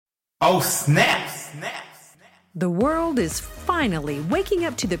Oh, snap! The world is finally waking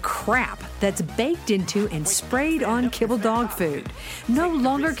up to the crap that's baked into and sprayed on kibble dog food. No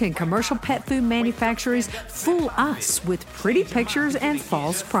longer can commercial pet food manufacturers fool us with pretty pictures and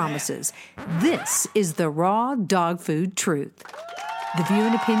false promises. This is the raw dog food truth. The view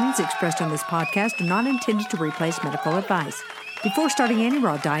and opinions expressed on this podcast are not intended to replace medical advice. Before starting any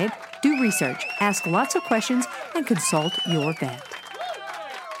raw diet, do research, ask lots of questions, and consult your vet.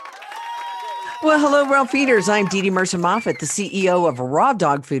 Well, hello, Raw Feeders. I'm Dee Dee Mercer-Moffat, the CEO of Raw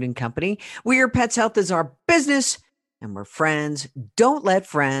Dog Food and Company. Your pet's health is our business, and we're friends. Don't let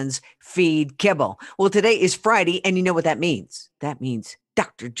friends feed kibble. Well, today is Friday, and you know what that means. That means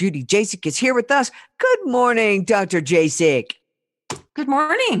Dr. Judy Jasek is here with us. Good morning, Dr. Jasek. Good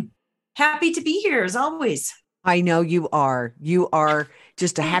morning. Happy to be here, as always. I know you are. You are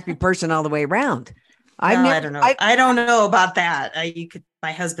just a happy person all the way around. I don't know. I don't know about that.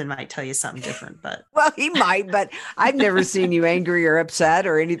 My husband might tell you something different, but well, he might, but I've never seen you angry or upset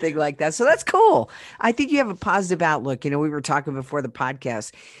or anything like that. So that's cool. I think you have a positive outlook. You know, we were talking before the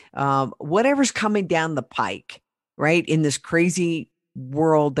podcast, whatever's coming down the pike, right? In this crazy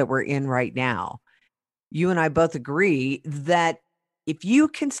world that we're in right now, you and I both agree that if you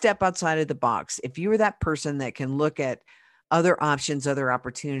can step outside of the box, if you are that person that can look at other options, other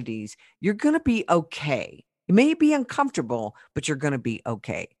opportunities, you're going to be okay. It may be uncomfortable, but you're going to be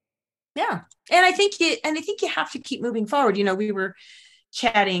okay. Yeah. And I think you have to keep moving forward. You know, we were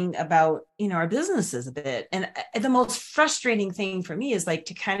chatting about, our businesses a bit. And the most frustrating thing for me is like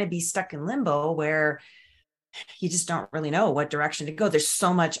to kind of be stuck in limbo where you just don't really know what direction to go. There's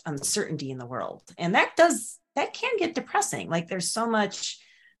so much uncertainty in the world. And that can get depressing. Like there's so much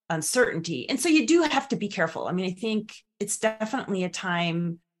uncertainty. And so you do have to be careful. I mean, I think it's definitely a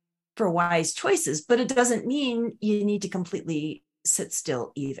time for wise choices, but it doesn't mean you need to completely sit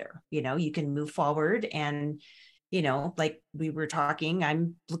still either. You can move forward and, like we were talking,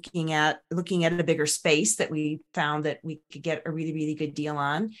 I'm looking at a bigger space that we found that we could get a really, really good deal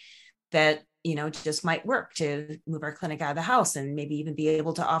on that, just might work to move our clinic out of the house and maybe even be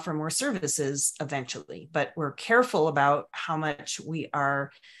able to offer more services eventually. But we're careful about how much we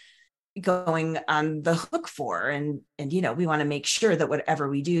are going on the hook for. And we want to make sure that whatever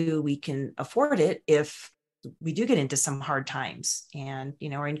we do, we can afford it if we do get into some hard times and,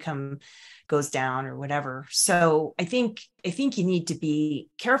 our income goes down or whatever. So I think you need to be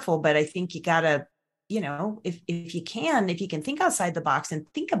careful, but I think you gotta, if you can think outside the box and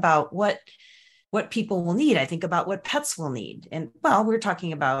think about what people will need. I think about what pets will need. And well, we're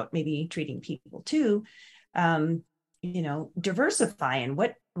talking about maybe treating people too, diversify and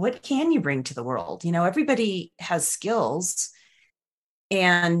what can you bring to the world? Everybody has skills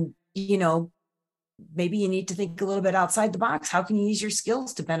and, maybe you need to think a little bit outside the box. How can you use your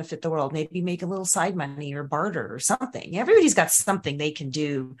skills to benefit the world? Maybe make a little side money or barter or something. Everybody's got something they can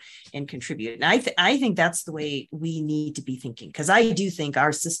do and contribute. And I think that's the way we need to be thinking, because I do think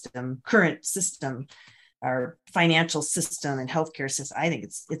our current system, our financial system and healthcare system, I think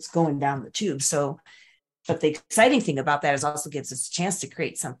it's going down the tube. So, but the exciting thing about that is also gives us a chance to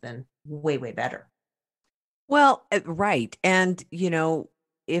create something way, way better. Well, right. And,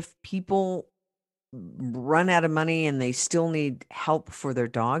 if people run out of money and they still need help for their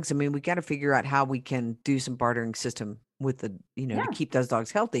dogs, I mean, we got to figure out how we can do some bartering system with to keep those dogs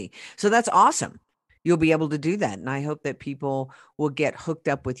healthy. So that's awesome. You'll be able to do that. And I hope that people will get hooked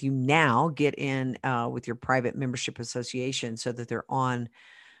up with you now, get in with your private membership association so that they're on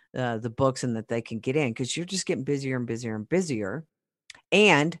the books and that they can get in, because you're just getting busier and busier and busier.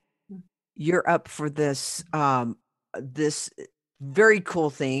 And you're up for this, this very cool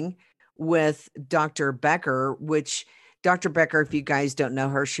thing with Dr. Becker, which Dr. Becker, if you guys don't know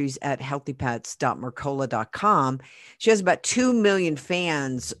her, she's at healthypets.mercola.com. She has about 2 million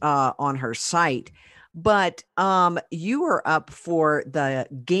fans on her site. But you are up for the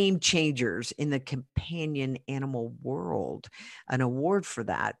Game Changers in the Companion Animal World, an award for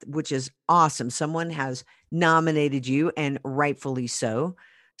that, which is awesome. Someone has nominated you, and rightfully so.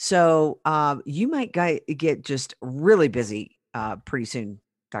 So you might get just really busy pretty soon,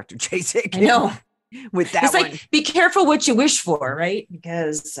 Dr. Jasek. I know. With that, it's like, be careful what you wish for, right?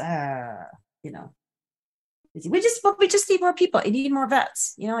 Because we just need more people. I need more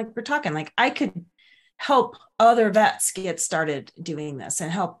vets. Like we're talking, like I could help other vets get started doing this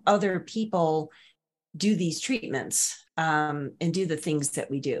and help other people do these treatments and do the things that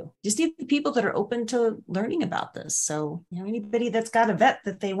we do. Just need the people that are open to learning about this. So, anybody that's got a vet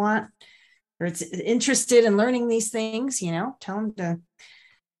that they want or it's interested in learning these things, tell them to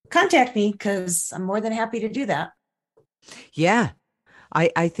contact me, because I'm more than happy to do that. Yeah.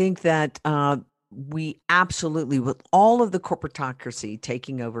 I think that we absolutely, with all of the corporatocracy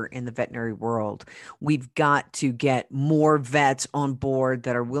taking over in the veterinary world, we've got to get more vets on board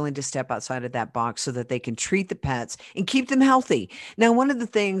that are willing to step outside of that box so that they can treat the pets and keep them healthy. Now, one of the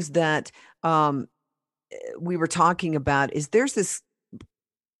things that we were talking about is there's this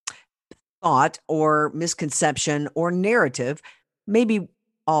thought or misconception or narrative, maybe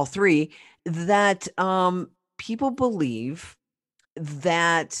all three, that people believe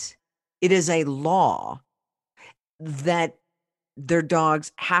that it is a law that their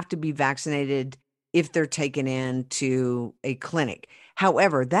dogs have to be vaccinated if they're taken into a clinic.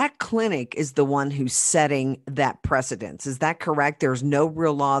 However, that clinic is the one who's setting that precedence. Is that correct? There's no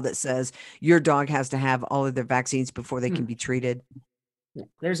real law that says your dog has to have all of their vaccines before they can be treated.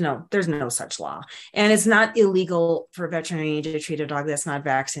 There's no such law. And it's not illegal for a veterinarian to treat a dog that's not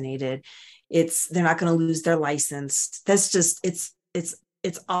vaccinated. They're not going to lose their license. That's just,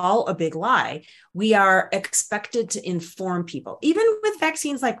 it's all a big lie. We are expected to inform people, even with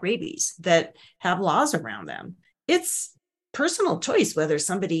vaccines like rabies that have laws around them. It's personal choice whether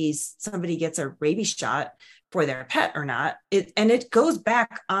somebody gets a rabies shot for their pet or not. It goes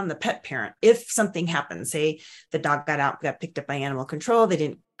back on the pet parent. If something happens, say the dog got picked up by animal control, they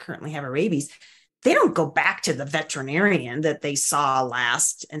didn't currently have a rabies, they don't go back to the veterinarian that they saw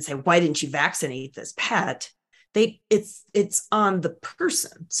last and say, why didn't you vaccinate this pet? It's on the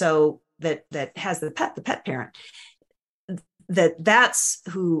person. So that has the pet parent, that's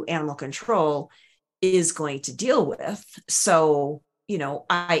who animal control is going to deal with. So,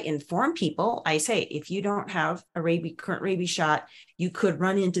 I inform people, I say, if you don't have a current rabies shot, you could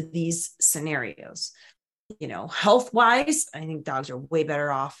run into these scenarios. Health wise, I think dogs are way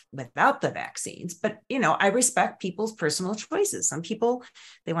better off without the vaccines, but I respect people's personal choices. Some people,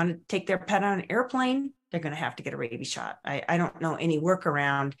 they want to take their pet on an airplane, they're going to have to get a rabies shot. I don't know any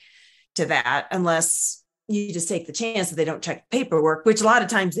workaround to that, unless you just take the chance that they don't check paperwork, which a lot of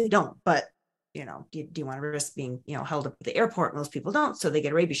times they don't. But do you want to risk being held up at the airport? Most people don't, so they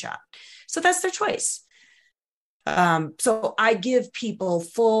get a rabies shot. So that's their choice. So I give people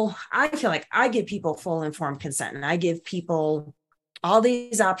full informed consent, and I give people all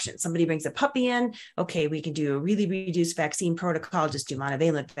these options. Somebody brings a puppy in, okay, we can do a really reduced vaccine protocol, just do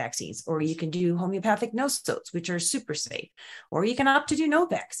monovalent vaccines, or you can do homeopathic no-soats, which are super safe, or you can opt to do no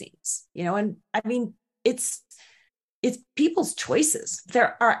vaccines, and I mean, it's people's choices.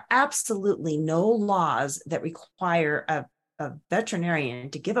 There are absolutely no laws that require a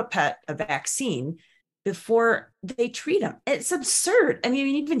veterinarian to give a pet a vaccine before they treat them. It's absurd. I mean,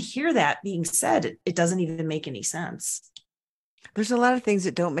 you even hear that being said, it doesn't even make any sense. There's a lot of things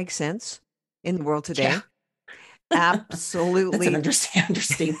that don't make sense in the world today. Yeah. Absolutely. That's an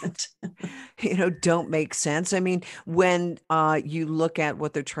understatement. Don't make sense. I mean, when you look at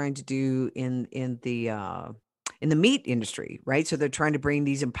what they're trying to do in the meat industry, right? So they're trying to bring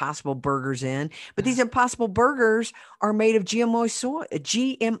these Impossible Burgers in, but these Impossible Burgers are made of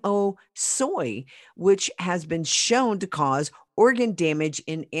GMO soy, which has been shown to cause organ damage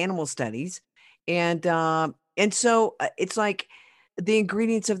in animal studies. And so it's like the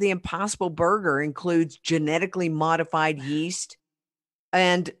ingredients of the Impossible Burger includes genetically modified yeast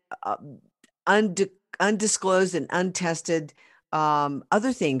and undisclosed and untested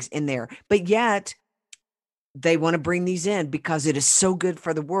other things in there. But yet they want to bring these in because it is so good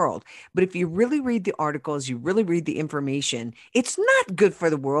for the world. But if you really read the articles, you really read the information, it's not good for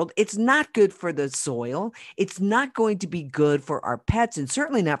the world. It's not good for the soil. It's not going to be good for our pets, and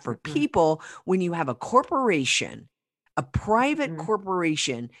certainly not for people when you have a corporation, a private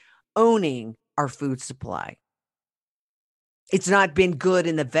corporation owning our food supply. It's not been good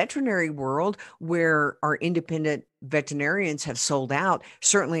in the veterinary world where our independent veterinarians have sold out.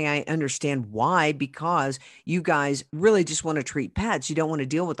 Certainly, I understand why, because you guys really just want to treat pets. You don't want to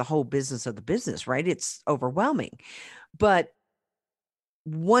deal with the whole business of the business, right? It's overwhelming. But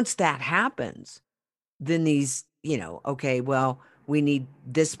once that happens, then these, okay, well, we need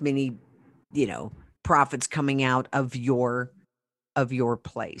this many, profits coming out of your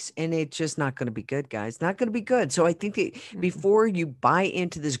place, and it's just not going to be good, guys. Not going to be good. So I think that before you buy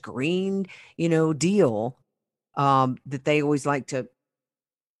into this green deal that they always like to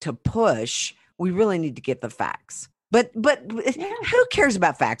push, we really need to get the facts. But who cares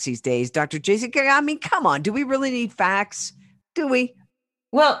about facts these days, Dr. Jasek? I mean, come on, do we really need facts? Do we?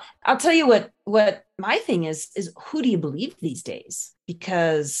 Well, I'll tell you what my thing is who do you believe these days?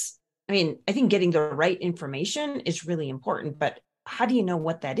 Because I mean, I think getting the right information is really important, but how do you know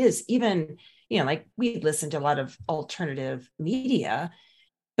what that is? Even, like we listen to a lot of alternative media,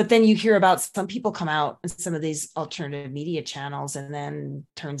 But then you hear about some people come out in some of these alternative media channels, and then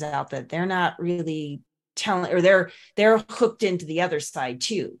turns out that they're not really telling, or they're hooked into the other side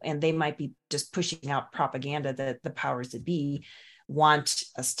too, and they might be just pushing out propaganda that the powers that be want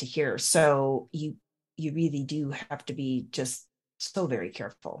us to hear. So you really do have to be just so very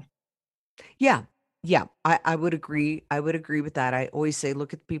careful. Yeah. Yeah. I would agree. I would agree with that. I always say,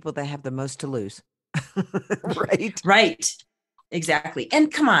 look at the people that have the most to lose. Right. Right. Exactly.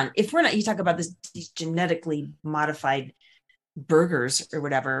 And come on, if we're not, you talk about these genetically modified burgers or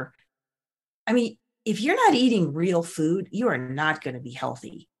whatever. I mean, if you're not eating real food, you are not going to be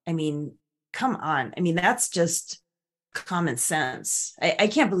healthy. I mean, come on. I mean, that's just common sense. I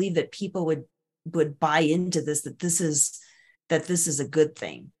can't believe that people would buy into this, that this is a good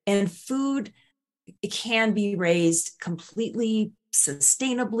thing. And food, it can be raised completely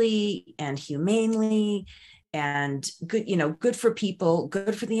sustainably and humanely and good, good for people,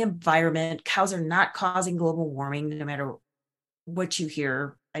 good for the environment. Cows are not causing global warming, no matter what you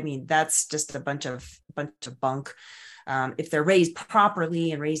hear. I mean, that's just a bunch of bunk. If they're raised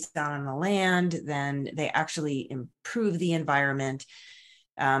properly and raised down on the land, then they actually improve the environment.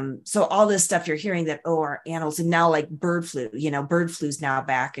 So all this stuff you're hearing that, our animals, and now like bird flu, bird flu's now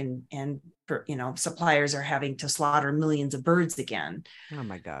back, and suppliers are having to slaughter millions of birds again. Oh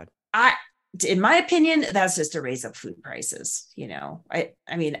my God. In my opinion, that's just to raise up food prices. I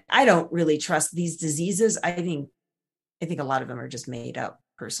mean, I don't really trust these diseases. I think a lot of them are just made up,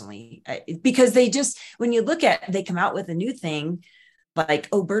 personally, because when you look at, they come out with a new thing like,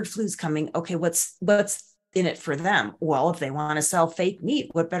 oh, bird flu's coming. Okay, what's in it for them? Well, if they want to sell fake meat,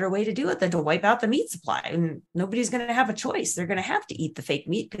 what better way to do it than to wipe out the meat supply? And nobody's going to have a choice. They're going to have to eat the fake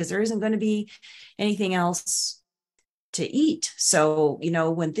meat because there isn't going to be anything else to eat. So,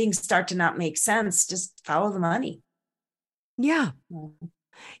 when things start to not make sense, just follow the money. Yeah.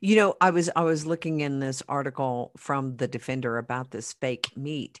 I was looking in this article from the Defender about this fake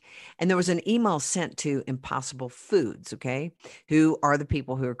meat, and there was an email sent to Impossible Foods, okay, who are the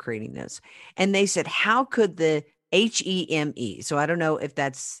people who are creating this. And they said, how could the HEME, so I don't know if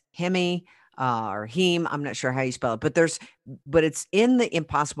that's Hemi or Heme, I'm not sure how you spell it, but it's in the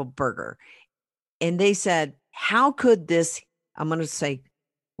Impossible Burger. And they said, how could this, I'm going to say,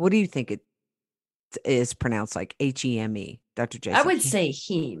 what do you think it is pronounced, like HEME, Dr. Jasek? I would say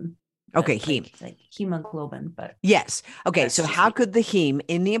heme. Okay, heme. Like hemoglobin, but yes. Okay, so how could the heme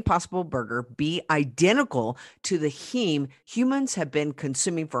in the Impossible Burger be identical to the heme humans have been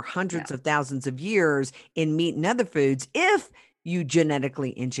consuming for hundreds of thousands of years in meat and other foods if you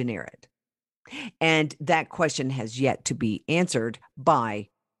genetically engineer it? And that question has yet to be answered by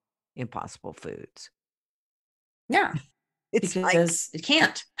Impossible Foods. Yeah, it's because it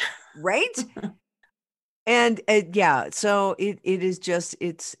can't. Right? And so it is just,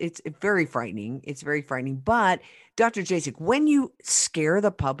 it's very frightening. It's very frightening. But Dr. Jasek, when you scare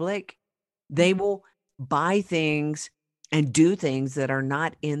the public, they will buy things and do things that are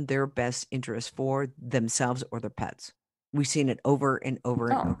not in their best interest for themselves or their pets. We've seen it over and over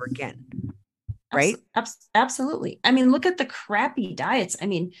and over again. Right? Absolutely. I mean, look at the crappy diets. I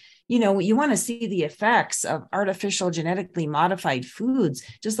mean, you want to see the effects of artificial genetically modified foods.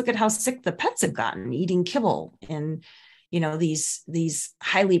 Just look at how sick the pets have gotten eating kibble and, these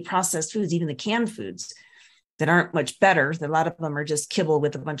highly processed foods, even the canned foods that aren't much better. A lot of them are just kibble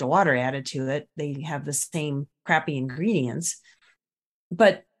with a bunch of water added to it. They have the same crappy ingredients,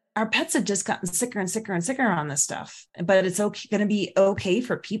 but our pets have just gotten sicker and sicker and sicker on this stuff. But it's going to be okay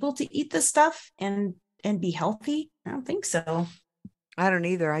for people to eat this stuff and be healthy? I don't think so. I don't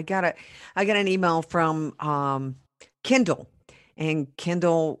either. I got an email from Kendall, and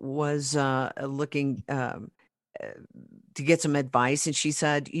Kendall was looking to get some advice, and she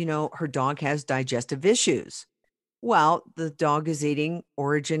said, her dog has digestive issues. Well, the dog is eating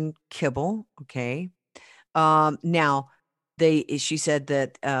Origin kibble. Okay. Now, she said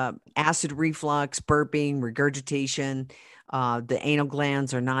that acid reflux, burping, regurgitation, the anal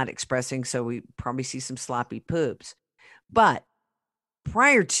glands are not expressing, so we probably see some sloppy poops. But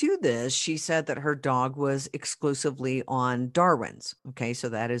prior to this, she said that her dog was exclusively on Darwin's. Okay, so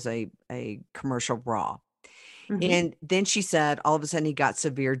that is a commercial raw. Mm-hmm. And then she said all of a sudden he got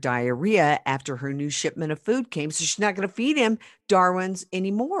severe diarrhea after her new shipment of food came, so she's not going to feed him Darwin's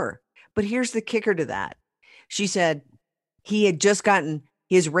anymore. But here's the kicker to that. She said he had just gotten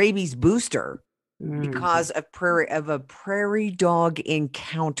his rabies booster because of a prairie dog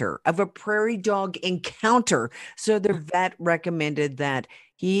encounter. So the vet recommended that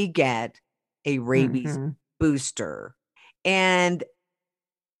he get a rabies booster. And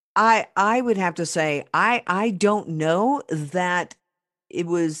I would have to say, I don't know that it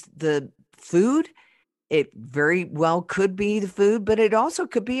was the food. It very well could be the food, but it also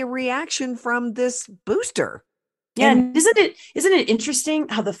could be a reaction from this booster. Yeah, and isn't it interesting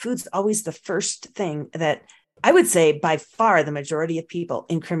how the food's always the first thing that I would say by far the majority of people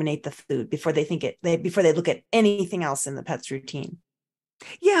incriminate the food before before they look at anything else in the pet's routine.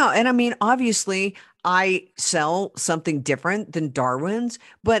 Yeah. And I mean, obviously, I sell something different than Darwin's,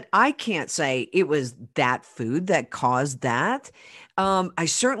 but I can't say it was that food that caused that. I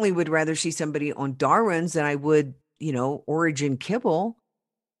certainly would rather see somebody on Darwin's than I would, Origin kibble.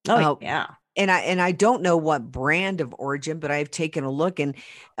 Oh Uh, yeah. and I don't know what brand of Origin, but I've taken a look, and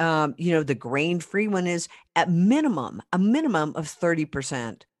the grain-free one is at a minimum of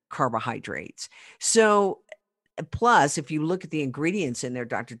 30% carbohydrates. So plus, if you look at the ingredients in there,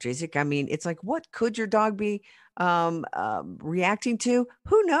 Dr. Jasek, I mean, it's like, what could your dog be reacting to?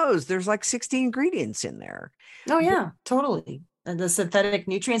 Who knows? There's like 60 ingredients in there. Oh yeah, totally. And the synthetic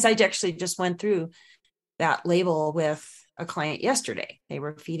nutrients, I actually just went through that label with a client yesterday. They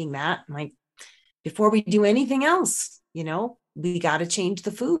were feeding that. I'm like, before we do anything else, we got to change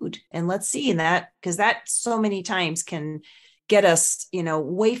the food, and let's see. And that, because that so many times can get us,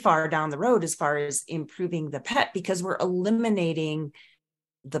 way far down the road as far as improving the pet, because we're eliminating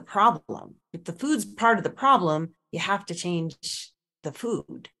the problem. If the food's part of the problem, you have to change the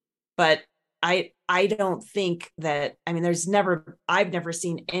food. But I don't think that, I mean, I've never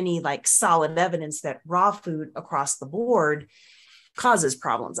seen any like solid evidence that raw food across the board causes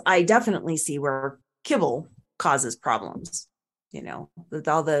problems. I definitely see where kibble causes problems, with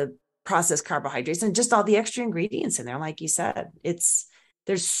all the processed carbohydrates and just all the extra ingredients in there. Like you said,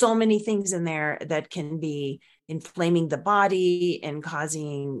 there's so many things in there that can be inflaming the body and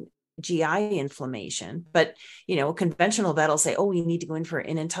causing GI inflammation. But, a conventional vet will say, oh, we need to go in for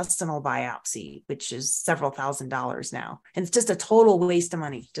an intestinal biopsy, which is several $1,000s now. And it's just a total waste of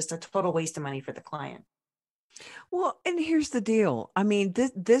money, for the client. Well, and here's the deal. I mean,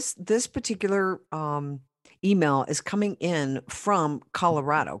 this particular email is coming in from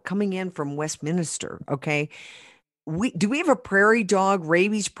Colorado, coming in from Westminster. Okay. Do we have a prairie dog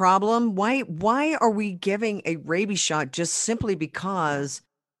rabies problem? Why are we giving a rabies shot just simply because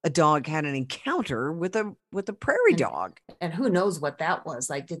a dog had an encounter with a prairie dog? And who knows what that was?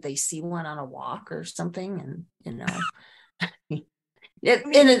 Like, did they see one on a walk or something? And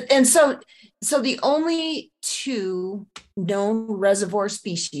so the only two known reservoir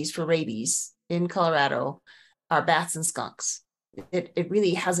species for rabies in Colorado are bats and skunks. It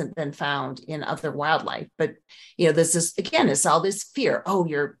really hasn't been found in other wildlife, but this is, again, it's all this fear. Oh,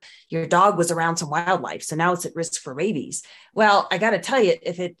 your dog was around some wildlife, so now it's at risk for rabies. Well, I got to tell you,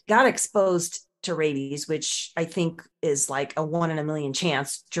 if it got exposed to rabies, which I think is like a 1 in a million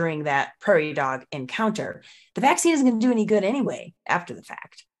chance during that prairie dog encounter, the vaccine isn't going to do any good anyway after the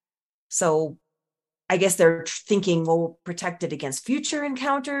fact. So I guess they're thinking we'll protect it against future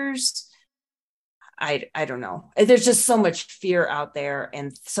encounters. I don't know. There's just so much fear out there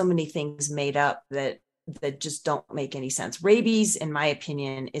and so many things made up that just don't make any sense. Rabies, in my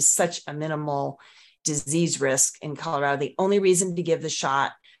opinion, is such a minimal disease risk in Colorado. The only reason to give the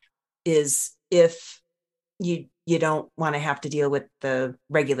shot is if you don't want to have to deal with the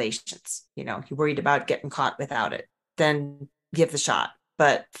regulations. You're worried about getting caught without it, then give the shot.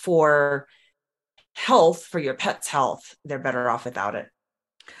 But for health, for your pet's health, they're better off without it.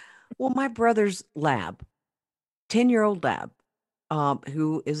 Well, my brother's lab, 10-year-old lab,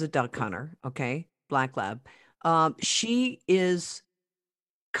 who is a duck hunter, okay, black lab, she is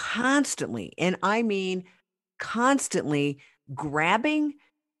constantly, and I mean constantly, grabbing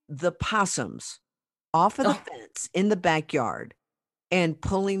the possums off of the fence in the backyard and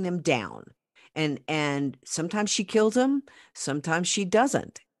pulling them down. And sometimes she kills them, sometimes she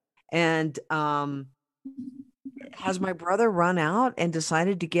doesn't. And has my brother run out and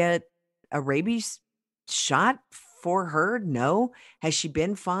decided to get a rabies shot for her? No. Has she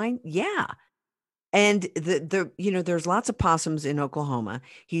been fine? Yeah. And there's lots of possums in Oklahoma.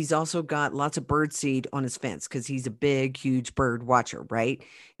 He's also got lots of bird seed on his fence because he's a big, huge bird watcher, right? He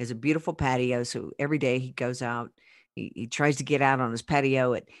has a beautiful patio. So every day he goes out, he tries to get out on his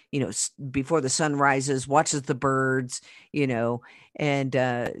patio at, before the sun rises, watches the birds, and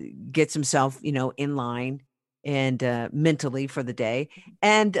gets himself, in line and mentally for the day.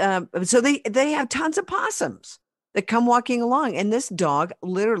 And so they have tons of possums that come walking along, and this dog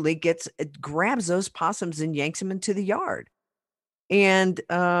literally grabs those possums and yanks them into the yard. And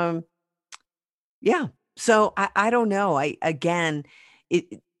yeah, so I don't know. I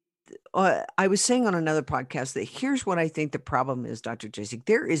was saying on another podcast that here's what I think the problem is, Dr. Jasek.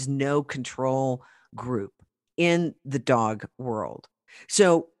 There is no control group in the dog world.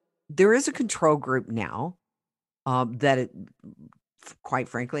 So there is a control group now that it, quite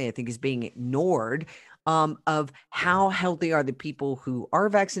frankly, I think is being ignored, of how healthy are the people who are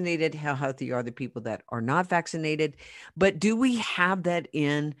vaccinated, how healthy are the people that are not vaccinated. But do we have that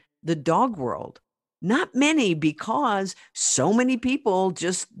in the dog world? Not many, because so many people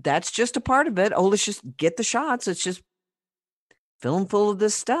that's just a part of it. Oh, let's just get the shots. Let's just fill them full of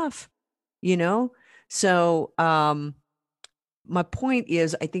this stuff, you know? So, my point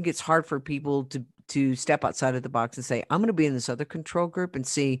is, I think it's hard for people to step outside of the box and say, I'm going to be in this other control group and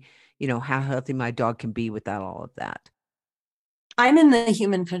see, how healthy my dog can be without all of that. I'm in the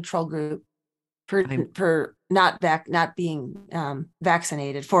human control group I'm for not being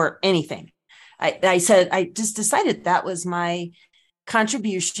vaccinated for anything. I said, I just decided that was my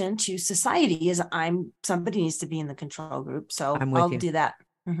contribution to society, is somebody needs to be in the control group. So I'm I'll with you. do that.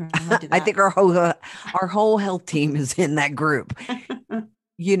 I'll do I that. think our whole health team is in that group,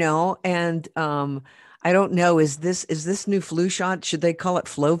 and I don't know, is this new flu shot, should they call it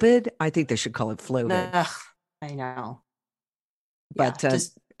Flovid? I think they should call it Flovid. Ugh, I know. Yeah, But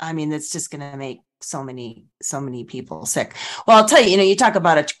I mean, it's just going to make so many people sick. Well, I'll tell you, you talk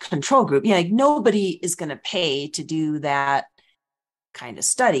about a control group. Like nobody is going to pay to do that kind of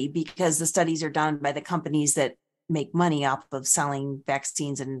study, because the studies are done by the companies that make money off of selling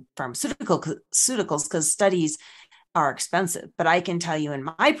vaccines and pharmaceuticals, because studies are expensive. But I can tell you, in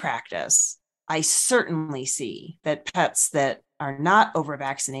my practice, I certainly see that pets that are not over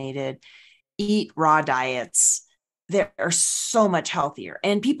vaccinated eat raw diets. They're so much healthier.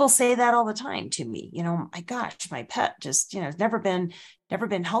 And people say that all the time to me, my gosh, my pet just, has never been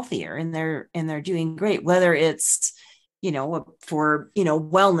healthier, and they're doing great, whether it's, for,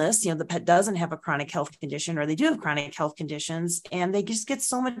 wellness, the pet doesn't have a chronic health condition, or they do have chronic health conditions, and they just get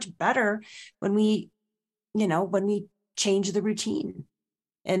so much better when we change the routine.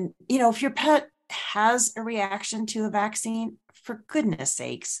 And, if your pet has a reaction to a vaccine, for goodness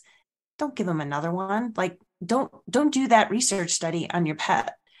sakes, don't give them another one. Like, don't do that research study on your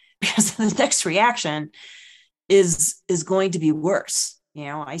pet, because the next reaction is going to be worse.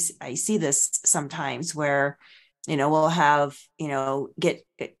 I see this sometimes where, we'll have, get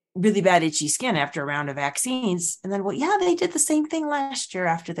really bad itchy skin after a round of vaccines. And then, well, yeah, they did the same thing last year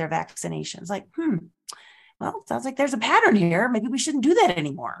after their vaccinations. Like, well, sounds like there's a pattern here. Maybe we shouldn't do that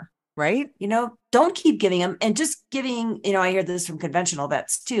anymore. right. Don't keep giving them, and just giving, I hear this from conventional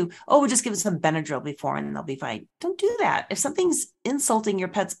vets too. Oh, we'll just give them some Benadryl before and they'll be fine. Don't do that. If something's insulting your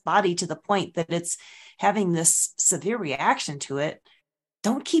pet's body to the point that it's having this severe reaction to it,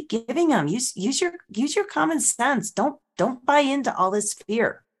 don't keep giving them. Use your common sense. Don't buy into all this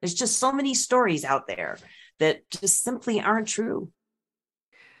fear. There's just so many stories out there that just simply aren't true.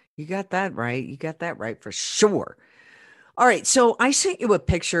 You got that right. You got that right for sure. All right. So I sent you a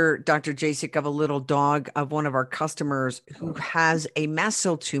picture, Dr. Jasek, of a little dog of one of our customers who has a mast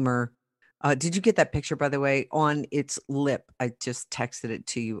cell tumor. Did you get that picture, by the way, on its lip? I just texted it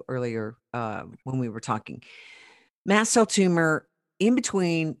to you earlier when we were talking. Mast cell tumor in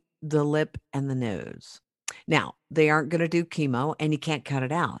between the lip and the nose. Now, they aren't going to do chemo, and you can't cut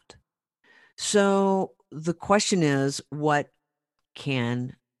it out. So the question is, what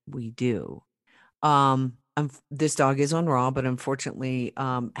can we do? This dog is on raw, but unfortunately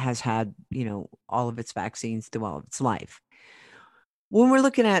has had, all of its vaccines through all of its life. When we're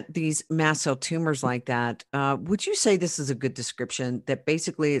looking at these mast cell tumors like that, would you say this is a good description, that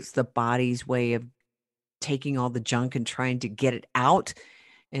basically it's the body's way of taking all the junk and trying to get it out,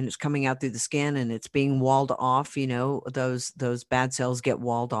 and it's coming out through the skin and it's being walled off, those bad cells get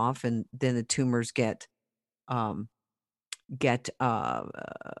walled off, and then the tumors um,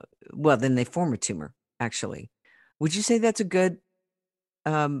 well, then they form a tumor, actually. Would you say that's a good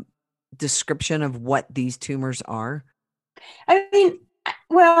description of what these tumors are? I mean,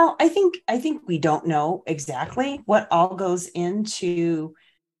 well, I think we don't know exactly what all goes into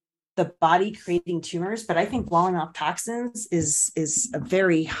the body creating tumors, but I think walling off toxins is a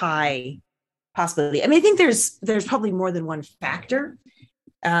very high possibility. I mean, I think there's probably more than one factor.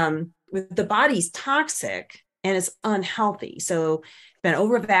 With the body's toxic and it's unhealthy, so been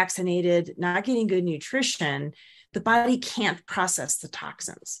over vaccinated, not getting good nutrition, the body can't process the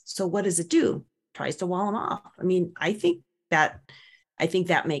toxins. So what does it do? Tries to wall them off. I mean, I think that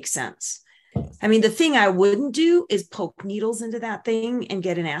makes sense. I mean, the thing I wouldn't do is poke needles into that thing and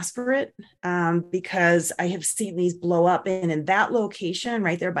get an aspirate, because I have seen these blow up, and in that location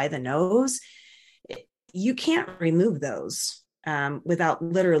right there by the nose, you can't remove those without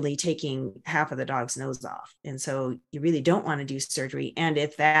literally taking half of the dog's nose off. And so you really don't want to do surgery. And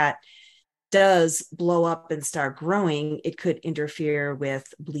if that does blow up and start growing, it could interfere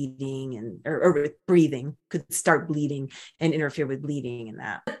with bleeding or with breathing, could start bleeding and interfere with bleeding and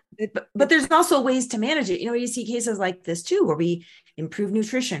that. But there's also ways to manage it. You see cases like this too, where we improve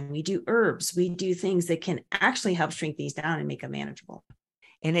nutrition, we do herbs, we do things that can actually help shrink these down and make them manageable.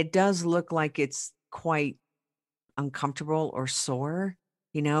 And it does look like it's quite uncomfortable or sore.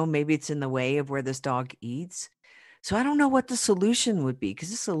 Maybe it's in the way of where this dog eats. So I don't know what the solution would be,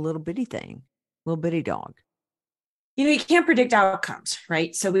 because it's a little bitty thing, little bitty dog. You can't predict outcomes,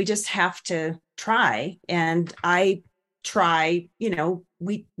 right? So we just have to try. And I try,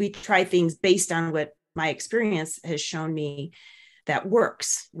 we try things based on what my experience has shown me that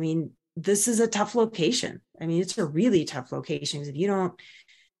works. This is a tough location. It's a really tough location. If you don't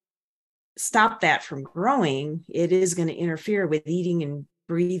stop that from growing, it is going to interfere with eating and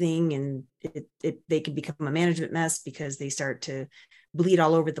breathing, and they can become a management mess because they start to bleed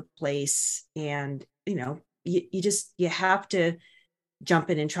all over the place. And you have to jump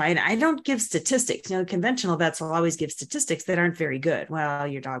in and try. And I don't give statistics. Conventional vets will always give statistics that aren't very good. Well,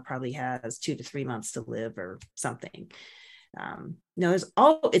 your dog probably has 2 to 3 months to live or something.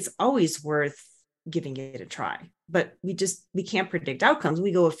 It's always worth giving it a try, but we can't predict outcomes.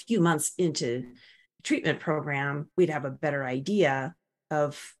 We go a few months into the treatment program, we'd have a better idea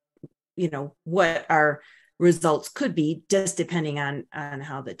of, what our results could be, just depending on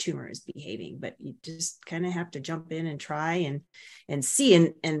how the tumor is behaving. But you just kind of have to jump in and try and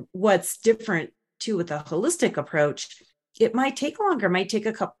see. And what's different too with a holistic approach, it might take longer, might take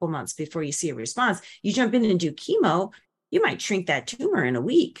a couple months before you see a response. You jump in and do chemo, you might shrink that tumor in a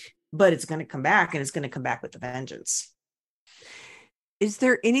week, but it's going to come back, and it's going to come back with a vengeance. Is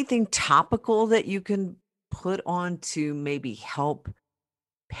there anything topical that you can put on to maybe help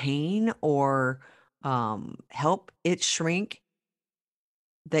pain or help it shrink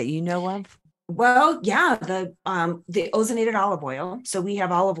that you know of? Well, yeah, the ozonated olive oil. So we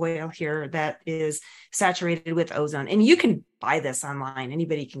have olive oil here that is saturated with ozone, and you can buy this online.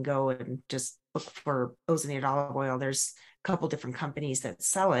 Anybody can go and just look for ozonated olive oil. There's a couple different companies that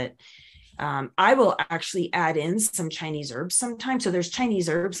sell it. I will actually add in some Chinese herbs sometimes. So there's Chinese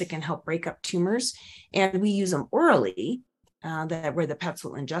herbs that can help break up tumors, and we use them orally, where the pets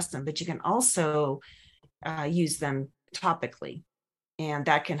will ingest them. But you can also use them topically, and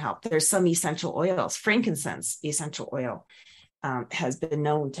that can help. There's some essential oils. Frankincense essential oil has been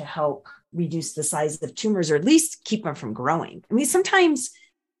known to help reduce the size of tumors, or at least keep them from growing. Sometimes,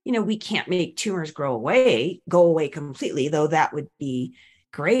 we can't make tumors go away completely, though that would be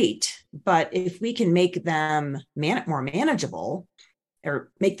great. But if we can make them more manageable,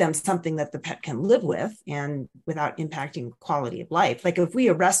 or make them something that the pet can live with and without impacting quality of life. Like if we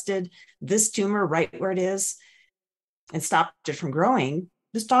arrested this tumor right where it is and stopped it from growing,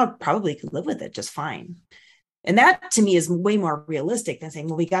 this dog probably could live with it just fine. And that to me is way more realistic than saying,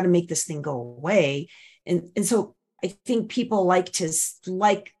 well, we got to make this thing go away. And so I think people like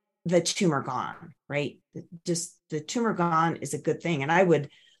the tumor gone, right? Just the tumor gone is a good thing. And I would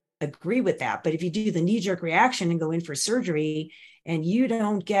agree with that. But if you do the knee-jerk reaction and go in for surgery, and you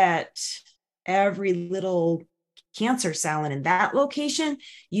don't get every little cancer cell in that location,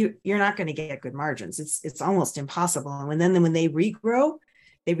 you're not going to get good margins. It's almost impossible. And then when they regrow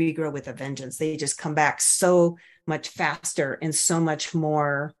with a vengeance. They just come back so much faster and so much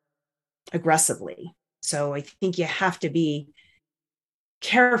more aggressively. So I think you have to be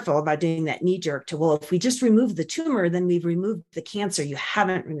careful about doing that knee jerk to, well, if we just remove the tumor, then we've removed the cancer. You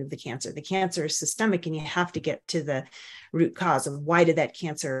haven't removed the cancer. The cancer is systemic, and you have to get to the root cause of why did that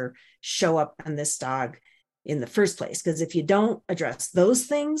cancer show up on this dog in the first place? Because if you don't address those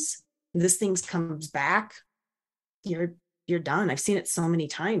things, this thing comes back, you're done. I've seen it so many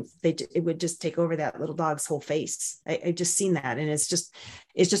times. It would just take over that little dog's whole face. I've just seen that. And it's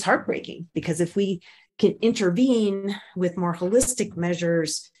just heartbreaking, because if we can intervene with more holistic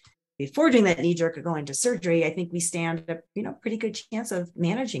measures before doing that knee jerk or going to surgery, I think we stand a pretty good chance of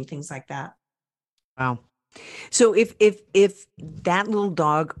managing things like that. Wow. So if that little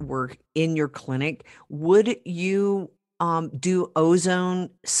dog were in your clinic, would you do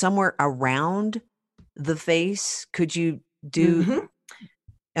ozone somewhere around the face? Could you do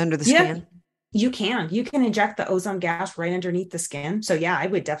under the skin? You can inject the ozone gas right underneath the skin. So yeah, I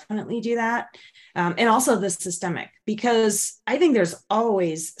would definitely do that. And also the systemic, because I think there's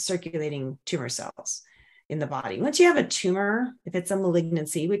always circulating tumor cells in the body. Once you have a tumor, if it's a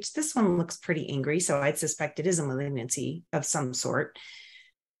malignancy, which this one looks pretty angry, so I'd suspect it is a malignancy of some sort.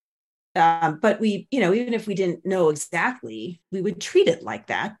 But we, even if we didn't know exactly, we would treat it like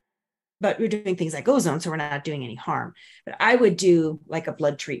that. but we're doing things like ozone, so we're not doing any harm. But I would do like a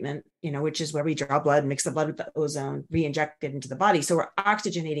blood treatment, which is where we draw blood, mix the blood with the ozone, re-inject it into the body. So we're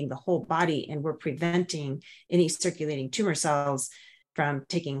oxygenating the whole body, and we're preventing any circulating tumor cells from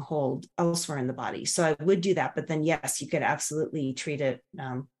taking hold elsewhere in the body. So I would do that. But then, yes, you could absolutely treat it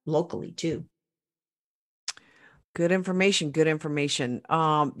locally too. Good information. Good information.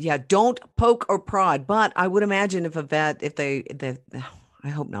 Yeah, don't poke or prod. But I would imagine if a vet, if they, I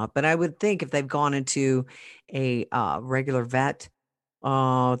hope not, but I would think if they've gone into a regular vet,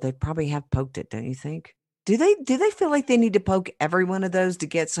 they probably have poked it, don't you think? Do they feel like they need to poke every one of those to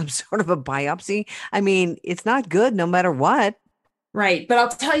get some sort of a biopsy? I mean, it's not good no matter what. Right. But I'll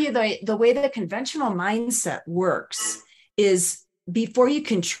tell you, the way the conventional mindset works is before you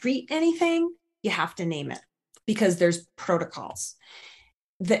can treat anything, you have to name it, because there's protocols.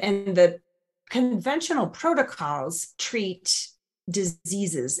 The conventional protocols treat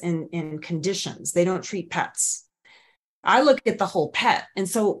diseases and conditions. They don't treat pets. I look at the whole pet. And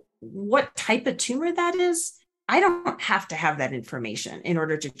so what type of tumor that is, I don't have to have that information in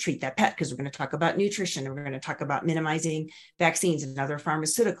order to treat that pet, because we're going to talk about nutrition, and we're going to talk about minimizing vaccines and other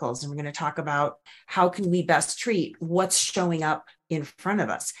pharmaceuticals. And we're going to talk about how can we best treat what's showing up in front of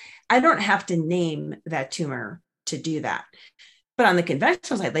us. I don't have to name that tumor to do that. But on the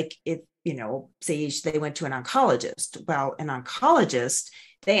conventional side, like if, say they went to an oncologist, well, an oncologist,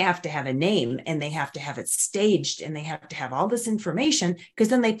 they have to have a name, and they have to have it staged, and they have to have all this information, because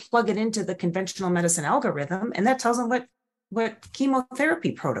then they plug it into the conventional medicine algorithm, and that tells them what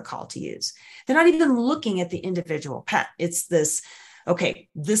chemotherapy protocol to use. They're not even looking at the individual pet. It's this, okay,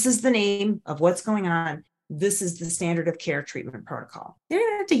 this is the name of what's going on. This is the standard of care treatment protocol. They don't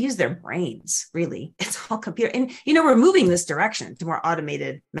even have to use their brains, really. It's all computer. And, we're moving this direction to more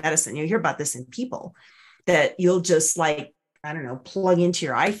automated medicine. You hear about this in people, that you'll just plug into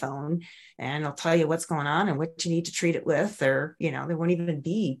your iPhone, and it'll tell you what's going on and what you need to treat it with, or, there won't even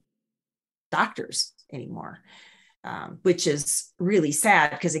be doctors anymore, which is really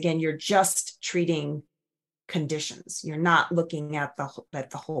sad, because again, you're just treating conditions. You're not looking at the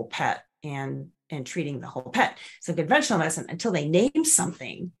whole pet and treating the whole pet. So conventional medicine, until they name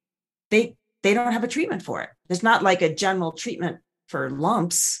something, they don't have a treatment for it. There's not like a general treatment for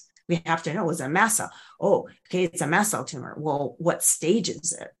lumps. We have to know, is it a mast cell? Oh, okay, it's a mast cell tumor. Well, what stage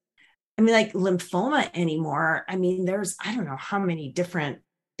is it? I mean, like lymphoma anymore. I mean, there's, I don't know how many different,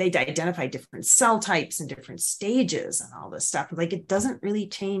 they identify different cell types and different stages and all this stuff. Like, it doesn't really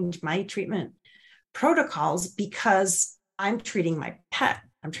change my treatment protocols, because I'm treating my pet.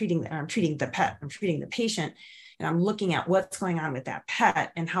 I'm treating the pet. I'm treating the patient, and I'm looking at what's going on with that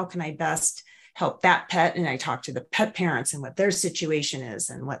pet, and how can I best help that pet. And I talk to the pet parents and what their situation is,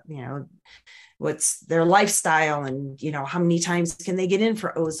 and what, what's their lifestyle, and, how many times can they get in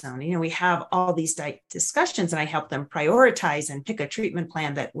for ozone? We have all these discussions, and I help them prioritize and pick a treatment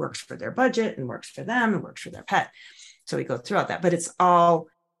plan that works for their budget and works for them and works for their pet. So we go throughout that, but it's all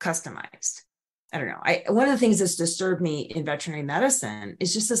customized. I don't know. One of the things that's disturbed me in veterinary medicine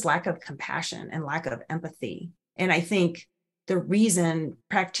is just this lack of compassion and lack of empathy. And I think the reason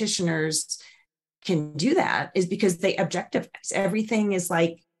practitioners can do that is because they objectivize. Everything is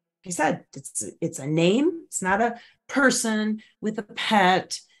like I said, it's a name. It's not a person with a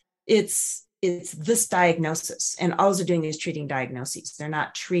pet. It's this diagnosis, and all they're doing is treating diagnoses. They're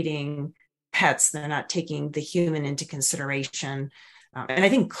not treating pets. They're not taking the human into consideration. And I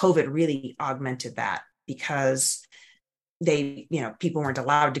think COVID really augmented that, because people weren't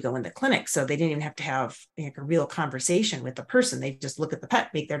allowed to go in the clinic. So they didn't even have to have a real conversation with the person. They just look at the pet,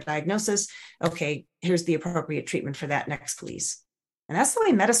 make their diagnosis. Okay, here's the appropriate treatment for that next, please. And that's the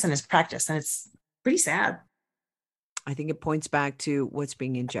way medicine is practiced. And it's pretty sad. I think it points back to what's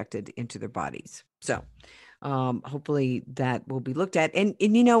being injected into their bodies. So hopefully that will be looked at. And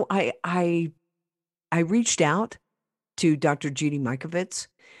I reached out to Dr. Judy Mikovits.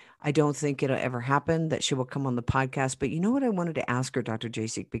 I don't think it'll ever happen that she will come on the podcast. But you know what I wanted to ask her, Dr.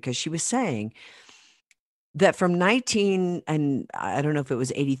 Jasek, because she was saying that from 19, and I don't know if it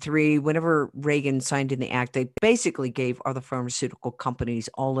was 83, whenever Reagan signed in the act, they basically gave other pharmaceutical companies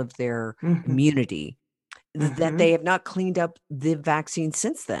all of their immunity, that they have not cleaned up the vaccine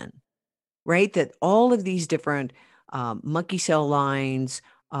since then, right? That all of these different monkey cell lines,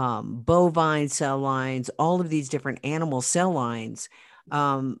 bovine cell lines, all of these different animal cell lines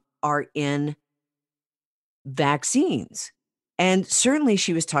are in vaccines. And certainly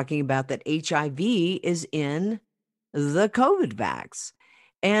she was talking about that HIV is in the COVID vax.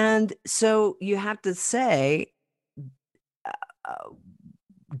 And so you have to say,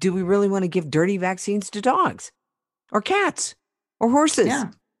 do we really want to give dirty vaccines to dogs or cats or horses?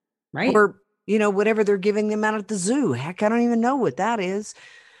 Yeah. Right. or, whatever they're giving them out at the zoo. Heck, I don't even know what that is.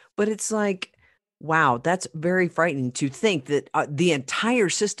 But it's like, wow, that's very frightening to think that the entire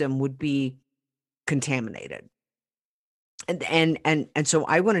system would be contaminated. And so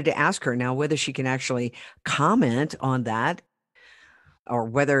I wanted to ask her now whether she can actually comment on that, or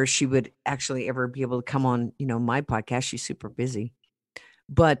whether she would actually ever be able to come on, my podcast. She's super busy.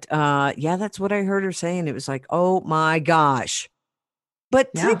 But yeah, that's what I heard her saying. It was like, oh my gosh. But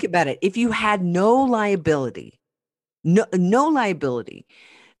Yeah. think about it. If you had no liability, no liability,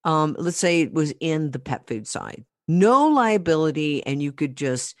 let's say it was in the pet food side, no liability, and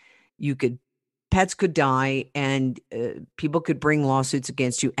pets could die, and people could bring lawsuits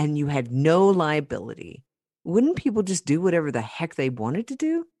against you, and you had no liability. Wouldn't people just do whatever the heck they wanted to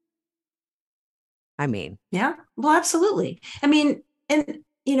do? I mean, Yeah. Well, absolutely. I mean, and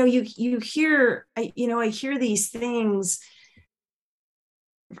you hear, I hear these things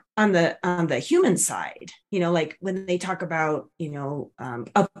on the human side, like when they talk about,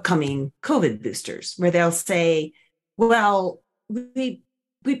 upcoming COVID boosters, where they'll say, well, we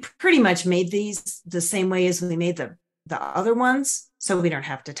pretty much made these the same way as we made the other ones, so we don't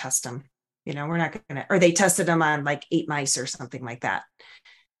have to test them. We're not gonna, or they tested them on like 8 mice or something like that.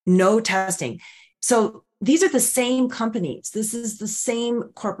 No testing. So these are the same companies. This is the same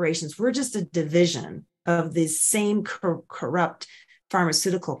corporations. We're just a division of these same corrupt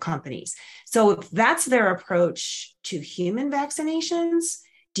pharmaceutical companies. So if that's their approach to human vaccinations,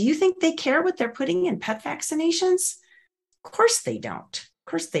 do you think they care what they're putting in pet vaccinations? Of course they don't.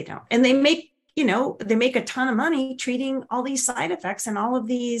 Of course they don't. And they make, they make a ton of money treating all these side effects and all of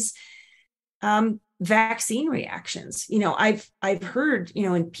these vaccine reactions. I've heard,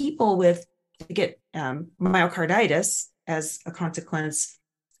 in people with get myocarditis as a consequence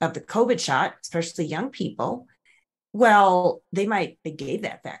of the COVID shot, especially young people. Well, they gave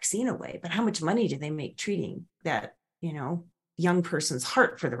that vaccine away, but how much money do they make treating that, young person's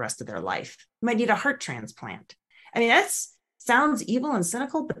heart for the rest of their life? Might need a heart transplant. I mean, that sounds evil and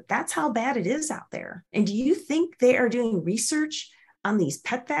cynical, but that's how bad it is out there. And do you think they are doing research on these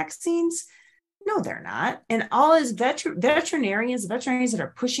pet vaccines? No, they're not. And all as veterinarians that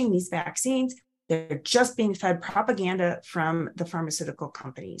are pushing these vaccines, they're just being fed propaganda from the pharmaceutical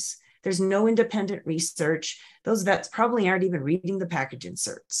companies. There's no independent research. Those vets probably aren't even reading the package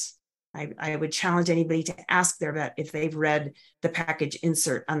inserts. I would challenge anybody to ask their vet if they've read the package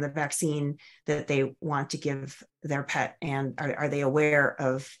insert on the vaccine that they want to give their pet, and are they aware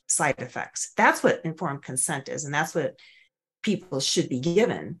of side effects? That's what informed consent is, and that's what people should be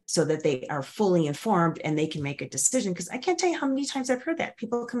given, so that they are fully informed and they can make a decision. Because I can't tell you how many times I've heard that.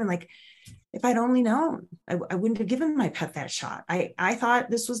 People come in like, if I'd only known, I wouldn't have given my pet that shot. I thought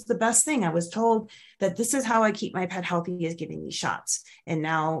this was the best thing. I was told that this is how I keep my pet healthy, is giving these shots. And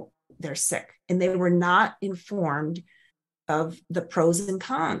now they're sick. And they were not informed of the pros and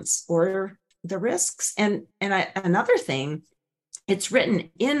cons or the risks. And another thing, it's written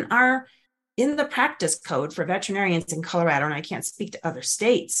in the practice code for veterinarians in Colorado, and I can't speak to other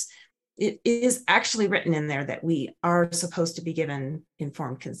states, it is actually written in there that we are supposed to be giving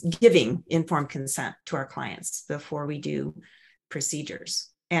informed consent to our clients before we do procedures.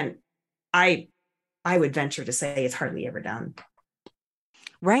 And I would venture to say it's hardly ever done.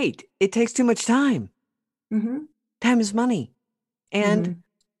 Right. It takes too much time. Mm-hmm. Time is money, and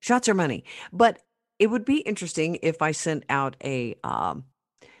shots are money. But it would be interesting if I sent out a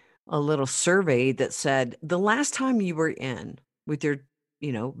little survey that said the last time you were in with your,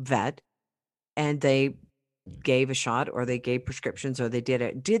 vet, and they gave a shot, or they gave prescriptions, or they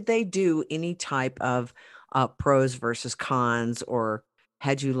did they do any type of pros versus cons, or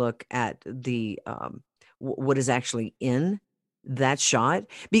had you look at the what is actually in that shot?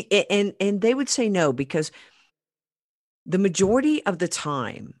 And they would say no, because the majority of the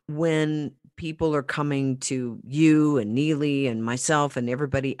time when people are coming to you and Neely and myself and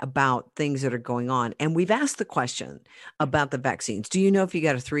everybody about things that are going on, and we've asked the question about the vaccines. Do you know if you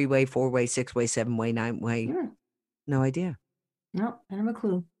got a 3-way, 4-way, 6-way, 7-way, 9-way? Yeah. No idea. No, I don't have a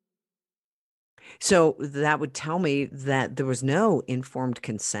clue. So that would tell me that there was no informed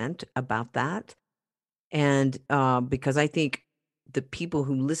consent about that. And because I think the people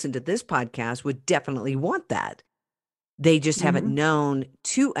who listen to this podcast would definitely want that. They just haven't known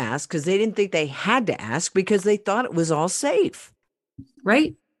to ask, because they didn't think they had to ask, because they thought it was all safe.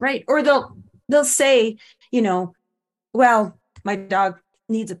 Right. Or they'll say, well, my dog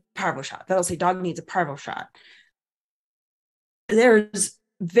needs a parvo shot. They'll say dog needs a parvo shot. There's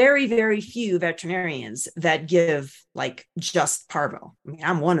very, very few veterinarians that give like just parvo. I mean,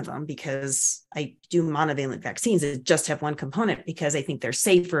 I'm one of them because I do monovalent vaccines that just have one component because I think they're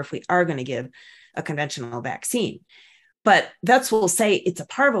safer if we are going to give a conventional vaccine. But vets will say it's a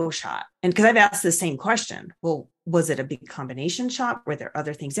parvo shot. And because I've asked the same question, well, was it a big combination shot? Were there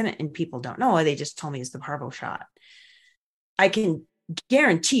other things in it? And people don't know. They just told me it's the parvo shot. I can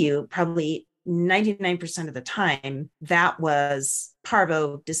guarantee you probably 99% of the time that was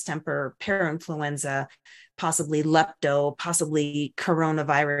parvo, distemper, parainfluenza, possibly lepto, possibly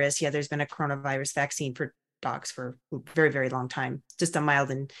coronavirus. Yeah, there's been a coronavirus vaccine for dogs for a very, very long time, just a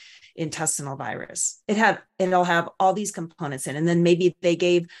mild intestinal virus. It'll have all these components in, and then maybe they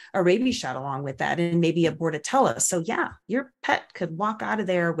gave a rabies shot along with that, and maybe a bordetella. So yeah, your pet could walk out of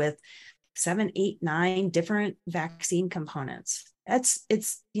there with 7, 8, 9 different vaccine components.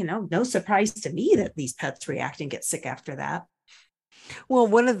 It's no surprise to me that these pets react and get sick after that. Well,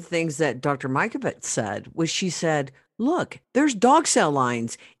 one of the things that Dr. Mikovits said was she said, look, there's dog cell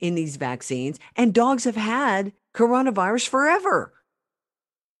lines in these vaccines, and dogs have had coronavirus forever.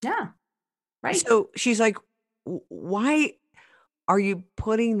 Yeah, right. So she's like, why are you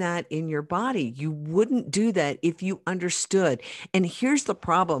putting that in your body? You wouldn't do that if you understood. And here's the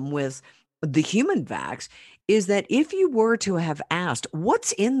problem with the human vax is that if you were to have asked,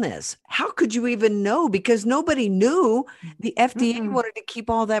 what's in this? How could you even know? Because nobody knew. The FDA wanted to keep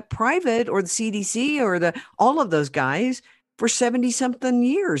all that private, or the CDC, or all of those guys for 70 something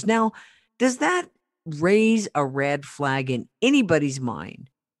years. Now, does that raise a red flag in anybody's mind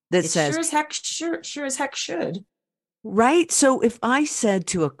that says, sure as heck should. Right? So if I said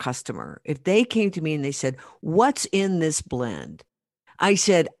to a customer, if they came to me and they said, what's in this blend? I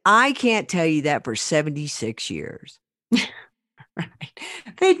said, I can't tell you that for 76 years. Right.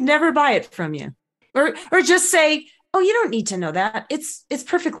 They'd never buy it from you. Or just say, oh, you don't need to know that. It's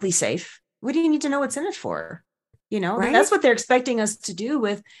perfectly safe. What do you need to know what's in it for? Right? That's what they're expecting us to do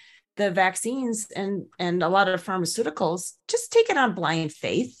with the vaccines and a lot of pharmaceuticals. Just take it on blind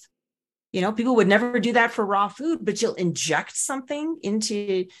faith. People would never do that for raw food, but you'll inject something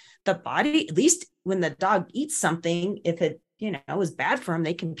into the body. At least when the dog eats something, if it is bad for them,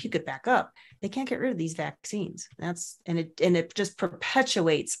 they can puke it back up. They can't get rid of these vaccines. It just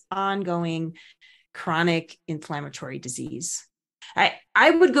perpetuates ongoing chronic inflammatory disease.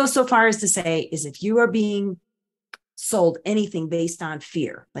 I would go so far as to say is if you are being sold anything based on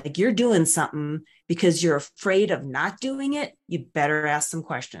fear, like you're doing something because you're afraid of not doing it, you better ask some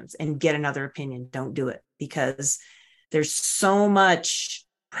questions and get another opinion. Don't do it, because there's so much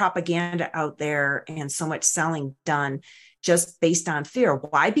propaganda out there and so much selling done just based on fear.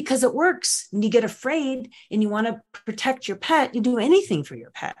 Why? Because it works. When you get afraid and you want to protect your pet, you do anything for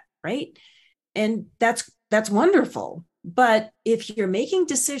your pet, right? And that's wonderful. But if you're making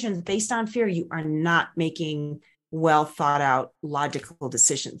decisions based on fear, you are not making well thought out, logical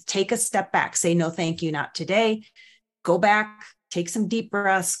decisions. Take a step back, say, no, thank you, not today. Go back, take some deep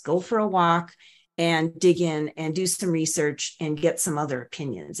breaths, go for a walk, and dig in and do some research and get some other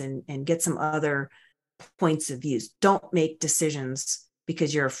opinions and get some other points of views. Don't make decisions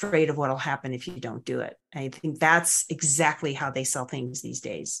because you're afraid of what'll happen if you don't do it. I think that's exactly how they sell things these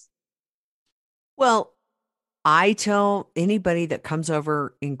days. Well, I tell anybody that comes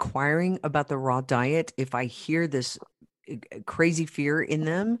over inquiring about the raw diet, if I hear this crazy fear in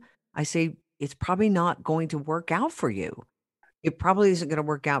them, I say, it's probably not going to work out for you. It probably isn't going to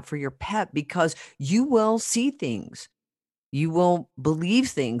work out for your pet, because you will see things. You will believe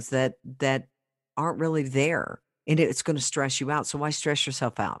things that aren't really there, and it's going to stress you out. So why stress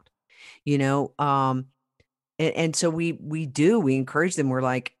yourself out? And so we encourage them. We're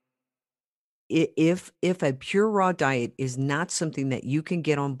like, if a pure raw diet is not something that you can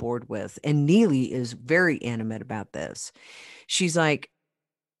get on board with, and Neely is very animate about this, she's like,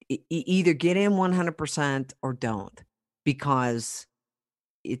 either get in 100% or don't, because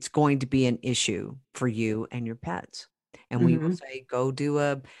it's going to be an issue for you and your pets. And we will say, go do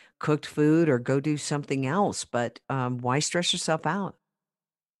a cooked food or go do something else. But why stress yourself out?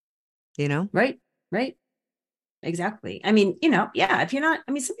 Right. Exactly. I mean, yeah, if you're not,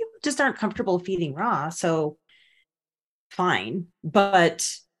 I mean, some people just aren't comfortable feeding raw. So fine, but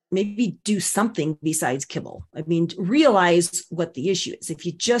maybe do something besides kibble. I mean, realize what the issue is. If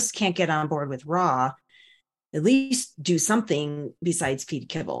you just can't get on board with raw, at least do something besides feed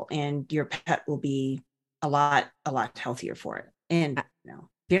kibble, and your pet will be a lot healthier for it. And if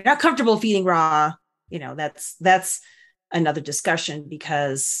you're not comfortable feeding raw, that's another discussion,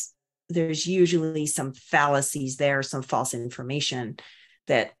 because there's usually some fallacies there, some false information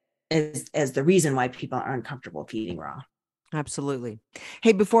that is the reason why people are uncomfortable feeding raw. Absolutely.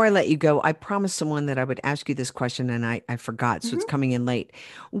 Hey, before I let you go, I promised someone that I would ask you this question and I forgot, so it's Mhm. coming in late.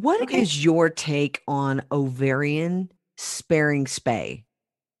 What Okay. is your take on ovarian sparing spay?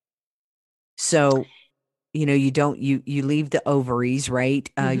 So, you don't you leave the ovaries, right?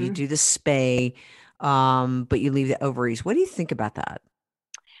 You Mhm. do the spay, but you leave the ovaries. What do you think about that?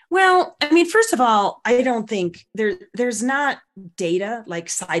 Well, I mean, first of all, I don't think there's not data like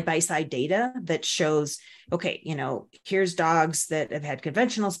side by side data that shows, okay, here's dogs that have had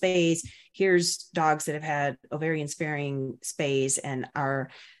conventional spays, here's dogs that have had ovarian sparing spays, and are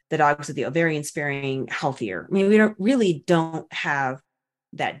the dogs with the ovarian sparing healthier. I mean, we don't have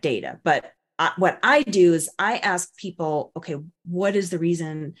that data, but what I do is I ask people, okay, what is the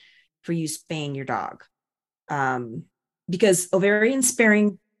reason for you spaying your dog? Um, because ovarian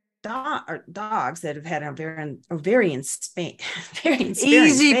sparing dogs that have had ovarian ovarian sparing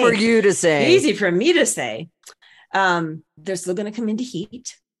Easy for spay, you to say. easy for me to say, they're still going to come into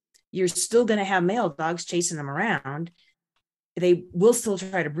heat. You're still going to have male dogs chasing them around. They will still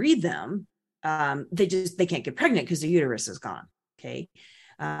try to breed them. They can't get pregnant because their uterus is gone. Okay.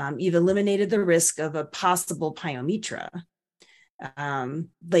 You've eliminated the risk of a possible pyometra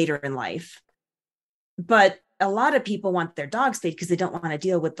later in life. But a lot of people want their dogs spayed because they don't want to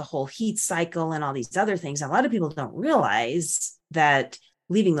deal with the whole heat cycle and all these other things. A lot of people don't realize that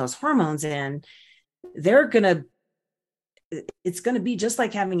leaving those hormones in, they're going to it's going to be just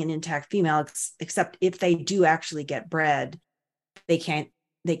like having an intact female, except if they do actually get bred, they can't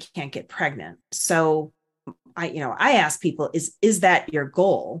get pregnant. So I ask people, is that your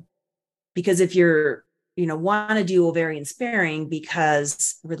goal? Because if you're want to do ovarian sparing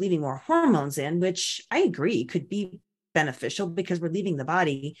because we're leaving more hormones in, which I agree could be beneficial because we're leaving the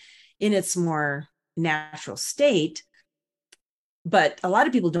body in its more natural state. But a lot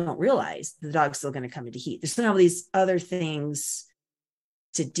of people don't realize the dog's still going to come into heat. There's still all these other things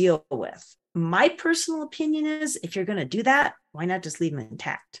to deal with. My personal opinion is, if you're going to do that, why not just leave them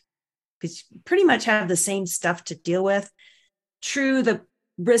intact? Because you pretty much have the same stuff to deal with. True, the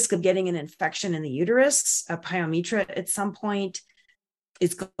risk of getting an infection in the uterus, a pyometra at some point,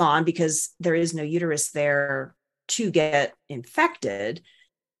 is gone because there is no uterus there to get infected.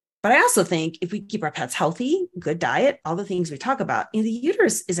 But I also think if we keep our pets healthy, good diet, all the things we talk about, the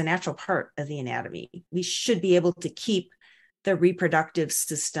uterus is a natural part of the anatomy. We should be able to keep the reproductive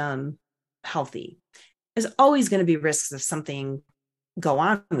system healthy. There's always going to be risks of something go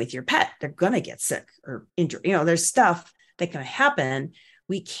on with your pet. They're going to get sick or injured. There's stuff that can happen.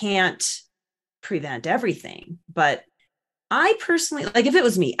 We can't prevent everything. But I personally, like, if it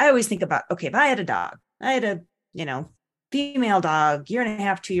was me, I always think about, okay, if I had a dog, I had a, female dog, 1.5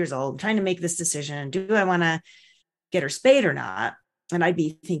 years, 2 years old, trying to make this decision. Do I want to get her spayed or not? And I'd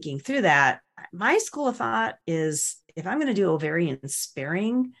be thinking through that. My school of thought is, if I'm going to do ovarian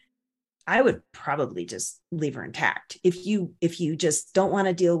sparing, I would probably just leave her intact. If you just don't want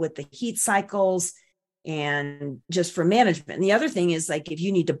to deal with the heat cycles and just for management. And the other thing is, like, if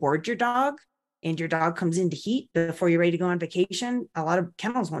you need to board your dog and your dog comes into heat before you're ready to go on vacation, a lot of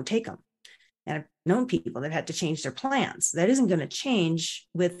kennels won't take them. And I've known people that had to change their plans. That isn't going to change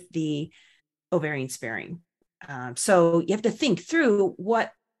with the ovarian sparing. So you have to think through,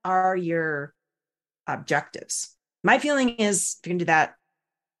 what are your objectives? My feeling is, if you're going to do that,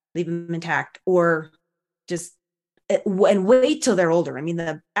 leave them intact, or just and wait till they're older. I mean,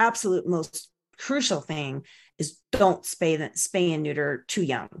 the absolute most crucial thing is, don't spay and neuter too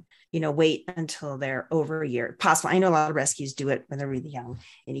young. Wait until they're over a year. Possible. I know a lot of rescues do it when they're really young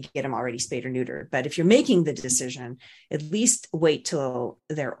and you get them already spayed or neutered. But if you're making the decision, at least wait till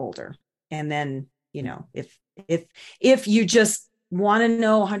they're older. And then, if you just want to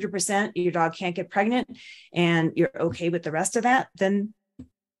know 100% your dog can't get pregnant and you're okay with the rest of that, then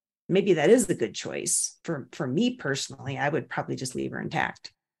maybe that is the good choice. For me personally, I would probably just leave her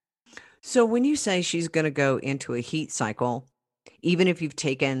intact. So when you say she's going to go into a heat cycle, even if you've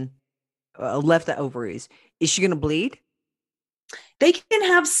left the ovaries, is she going to bleed? They can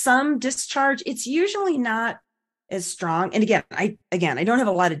have some discharge. It's usually not as strong. And again, I don't have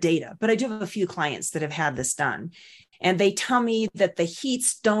a lot of data, but I do have a few clients that have had this done. And they tell me that the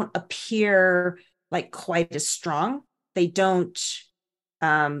heats don't appear like quite as strong. They don't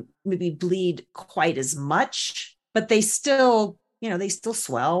maybe bleed quite as much, but they still, they still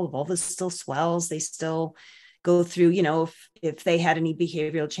swell. Vulvas still swells. They still go through, if they had any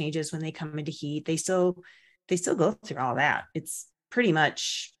behavioral changes when they come into heat, they still go through all that. It's pretty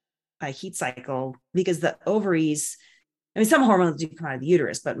much a heat cycle, because the ovaries, I mean, some hormones do come out of the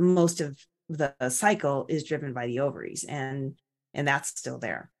uterus, but most of the cycle is driven by the ovaries, and that's still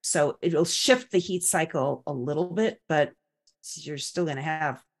there. So it'll shift the heat cycle a little bit, but you're still going to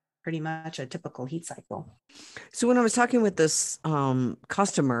have pretty much a typical heat cycle. So when I was talking with this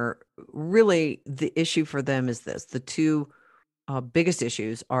customer, really the issue for them is this. The two biggest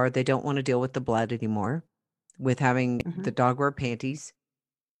issues are they don't want to deal with the blood anymore with having the dog wear panties,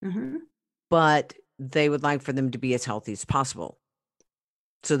 but they would like for them to be as healthy as possible.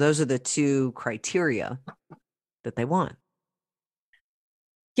 So those are the two criteria that they want.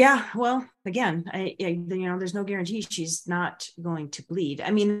 Yeah, well, again, there's no guarantee she's not going to bleed.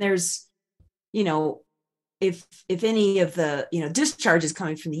 I mean, there's, if any of the, discharge is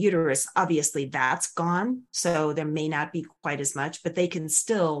coming from the uterus, obviously that's gone. So there may not be quite as much, but they can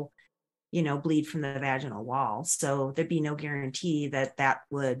still, bleed from the vaginal wall. So there'd be no guarantee that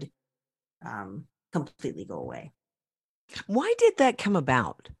would completely go away. Why did that come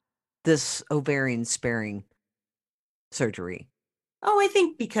about? This ovarian sparing surgery? Oh, I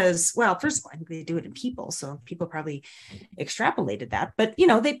think because, well, first of all, I think they do it in people. So people probably extrapolated that. But,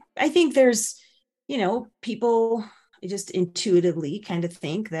 I think there's, people just intuitively kind of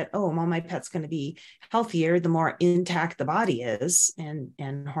think that, oh, well, my pet's going to be healthier the more intact the body is and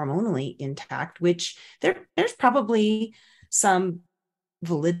hormonally intact, which there's probably some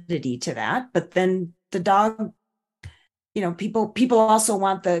validity to that. But then the dog, people also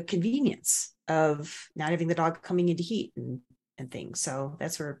want the convenience of not having the dog coming into heat and things. So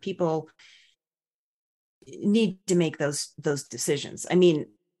that's where people need to make those decisions. I mean,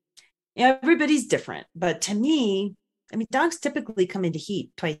 everybody's different, but to me, dogs typically come into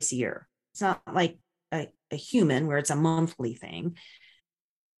heat twice a year. It's not like a human where it's a monthly thing.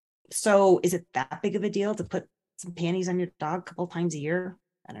 So is it that big of a deal to put some panties on your dog a couple times a year?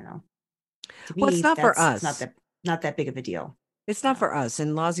 I don't know. To me, it's not for us. It's not that big of a deal. It's not for us.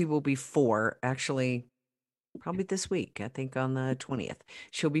 And Lozzie will be 4, actually, probably this week. I think on the 20th,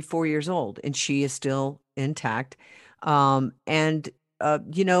 she'll be 4 years old and she is still intact. Her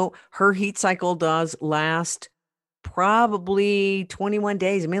heat cycle does last probably 21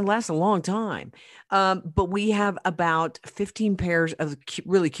 days. It lasts a long time. But we have about 15 pairs of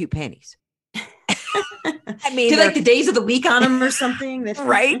really cute panties. Do like the days of the week on them or something?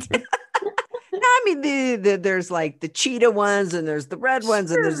 Right? There's like the cheetah ones and there's the red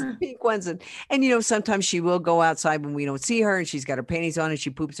ones and there's the pink ones. And sometimes she will go outside when we don't see her and she's got her panties on and she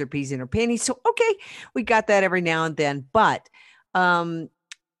poops or pees in her panties. So, okay, we got that every now and then. But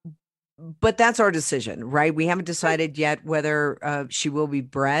that's our decision, right? We haven't decided yet whether she will be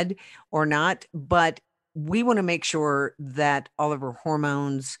bred or not, but we want to make sure that all of her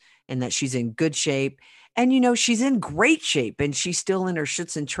hormones and that she's in good shape. And, she's in great shape and she's still in her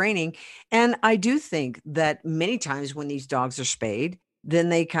Schutzen training. And I do think that many times when these dogs are spayed, then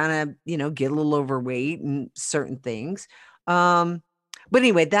they kind of, get a little overweight and certain things. But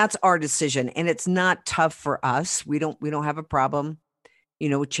anyway, that's our decision. And it's not tough for us. We don't have a problem,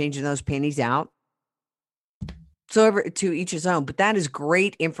 with changing those panties out. So to each his own, but that is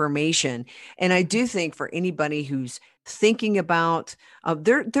great information. And I do think for anybody who's thinking about,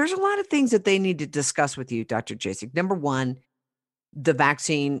 there's a lot of things that they need to discuss with you, Dr. Jasek. Number one, the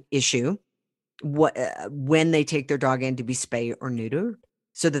vaccine issue, when they take their dog in to be spayed or neutered,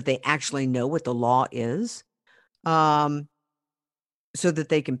 so that they actually know what the law is, so that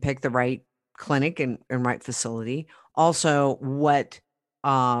they can pick the right clinic and right facility. Also, what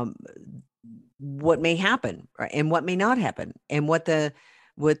may happen and what may not happen and what the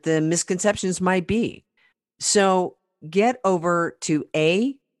misconceptions might be. So get over to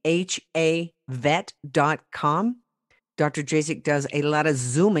ahavet.com. Dr. Jasek does a lot of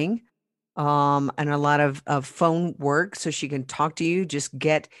Zooming and a lot of phone work so she can talk to you. Just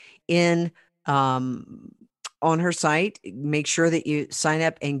get in on her site. Make sure that you sign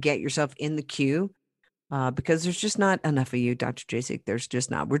up and get yourself in the queue because there's just not enough of you, Dr. Jasek. There's just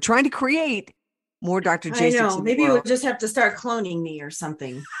not. We're trying to create more Dr. Jasek. I know. Maybe we'll just have to start cloning me or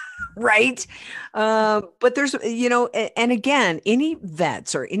something. Right. But there's, and again, any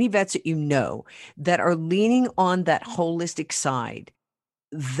vets that that are leaning on that holistic side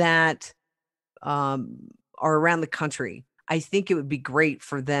that are around the country, I think it would be great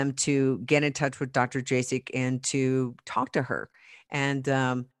for them to get in touch with Dr. Jasek and to talk to her.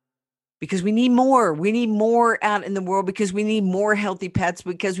 And because we need more out in the world, because we need more healthy pets,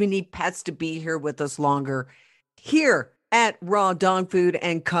 because we need pets to be here with us longer. Here at Raw Dog Food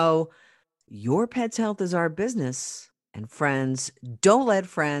 & Co., your pet's health is our business. And friends, don't let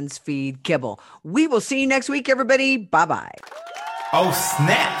friends feed kibble. We will see you next week, everybody. Bye-bye. Oh,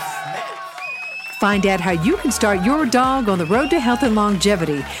 snap. Find out how you can start your dog on the road to health and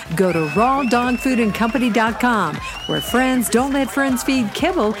longevity. Go to rawdogfoodandcompany.com, where friends don't let friends feed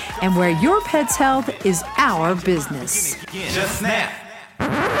kibble and where your pet's health is our business. Just snap.